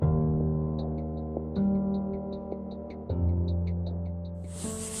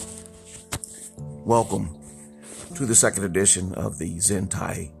Welcome to the second edition of the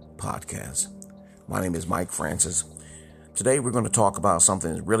Zentai podcast. My name is Mike Francis. Today we're going to talk about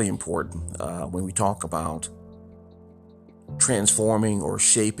something that's really important when we talk about transforming or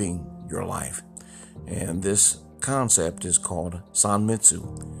shaping your life. And this concept is called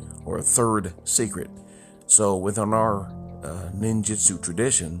Sanmitsu, or third secret. So within our ninjutsu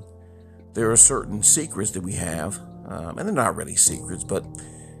tradition, there are certain secrets that we have, and they're not really secrets, but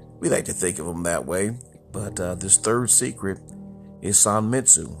we like to think of them that way. But this third secret is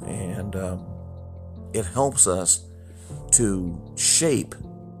Sanmitsu, and it helps us to shape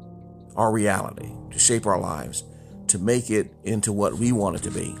our reality, to shape our lives, to make it into what we want it to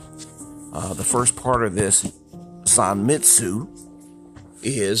be. The first part of this Sanmitsu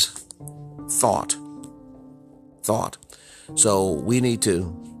is thought. So we need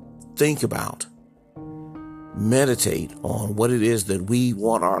to think about, meditate on what it is that we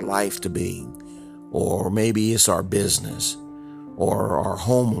want our life to be, or maybe it's our business or our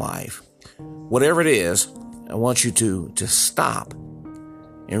home life. Whatever it is, I want you to stop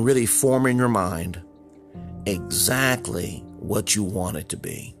and really form in your mind exactly what you want it to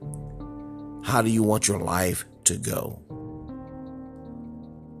be. How do you want your life to go?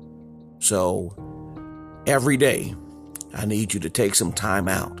 So every day, I need you to take some time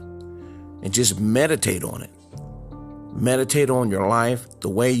out and just meditate on it. Meditate on your life the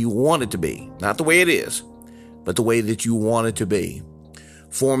way you want it to be. Not the way it is, but the way that you want it to be.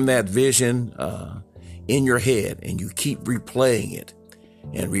 Form that vision in your head, and you keep replaying it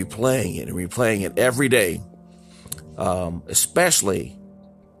and replaying it and replaying it every day, especially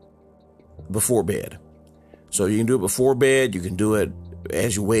before bed. So you can do it before bed. You can do it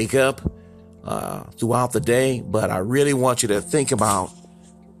as you wake up throughout the day. But I really want you to think about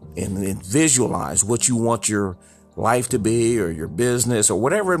and visualize what you want your life to be, or your business, or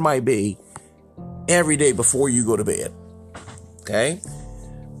whatever it might be, every day before you go to bed. Okay?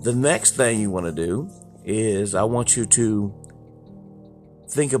 The next thing you want to do is I want you to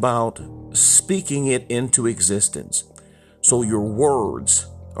think about speaking it into existence. So your words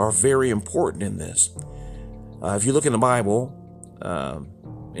are very important in this. If you look in the Bible,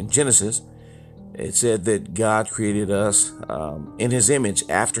 in Genesis, it said that God created us in his image,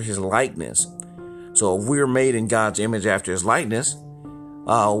 after his likeness. So if we're made in God's image after his likeness,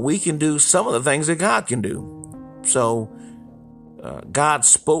 we can do some of the things that God can do. So God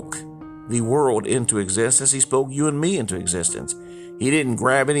spoke the world into existence. He spoke you and me into existence. He didn't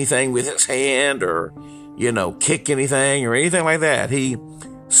grab anything with his hand or, kick anything or anything like that. He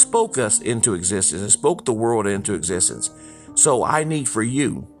spoke us into existence and spoke the world into existence. So I need for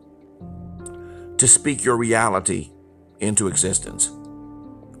you to speak your reality into existence.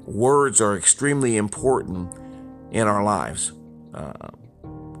 Words are extremely important in our lives.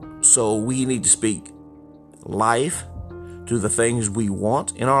 So we need to speak life to the things we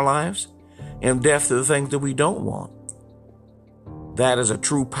want in our lives, and death to the things that we don't want. That is a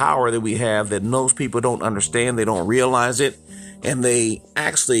true power that we have that most people don't understand. They don't realize it, and they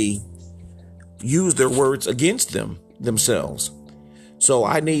actually use their words against themselves. So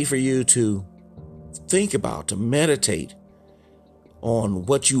I need for you to think about, to meditate on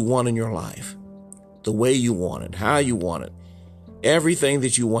what you want in your life, the way you want it, how you want it, everything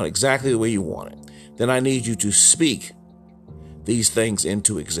that you want exactly the way you want it. Then I need you to speak these things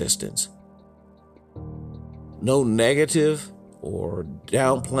into existence. No negative or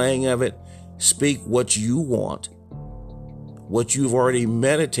downplaying of it. Speak what you want, what you've already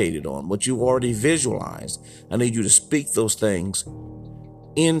meditated on, what you've already visualized. I need you to speak those things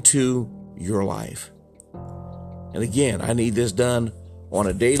into your life. And again, I need this done on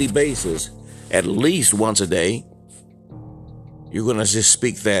a daily basis, at least once a day. You're going to just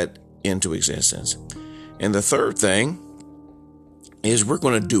speak that into existence. And the third thing is we're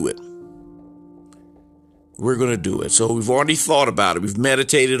going to do it. We're going to do it. So we've already thought about it. We've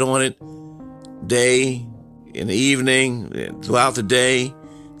meditated on it day, in the evening, throughout the day.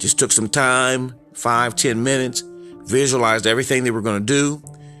 Just took some time, 5-10 minutes, visualized everything that we're going to do.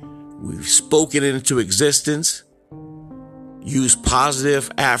 We've spoken it into existence. Use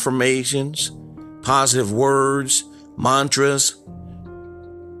positive affirmations, positive words, mantras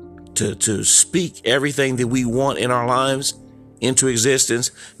to speak everything that we want in our lives into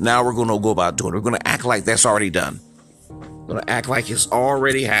existence. Now we're going to go about doing it. We're going to act like that's already done. We're going to act like it's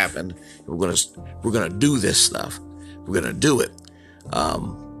already happened. We're going to do this stuff. We're going to do it.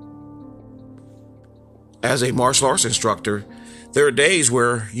 As a martial arts instructor, there are days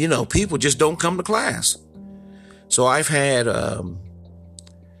where, people just don't come to class. So I've had, one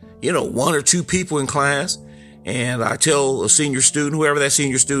or two people in class, And I tell a senior student, whoever that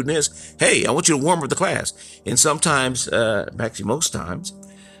senior student is, hey, I want you to warm up the class. And sometimes, actually most times,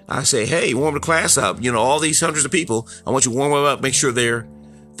 I say, hey, warm the class up. All these hundreds of people, I want you to warm them up, make sure they're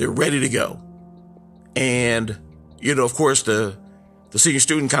ready to go. And, of course, the senior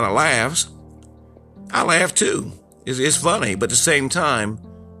student kind of laughs. I laugh too. It's funny, but at the same time,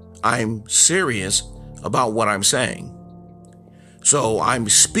 I'm serious about what I'm saying. So I'm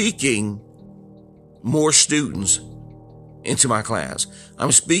speaking more students into my class.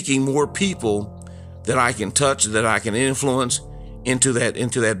 I'm speaking more people that I can touch, that I can influence into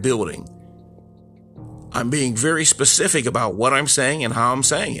that building. I'm being very specific about what I'm saying and how I'm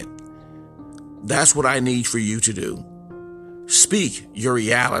saying it. That's what I need for you to do. Speak your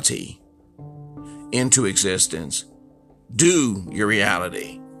reality into existence. Do your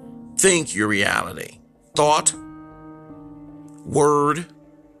reality. Think your reality. Thought, word,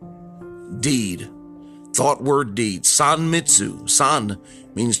 deed. Thought, word, deed. Sanmitsu. San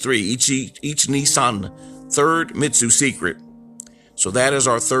means three. Ichi ni san. Third, Mitsu, secret. So that is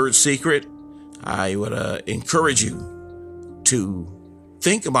our third secret. I would encourage you to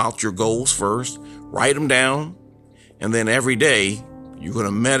think about your goals first. Write them down. And then every day, you're going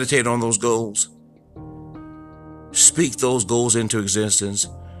to meditate on those goals. Speak those goals into existence.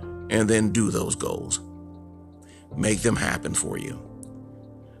 And then do those goals. Make them happen for you.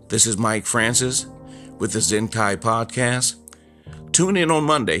 This is Mike Francis with the Zenkai Podcast. Tune in on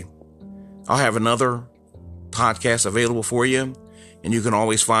Monday. I'll have another podcast available for you. And you can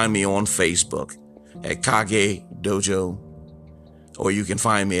always find me on Facebook at Kage Dojo. Or you can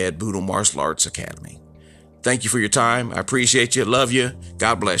find me at Budo Martial Arts Academy. Thank you for your time. I appreciate you. Love you.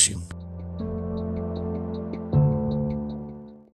 God bless you.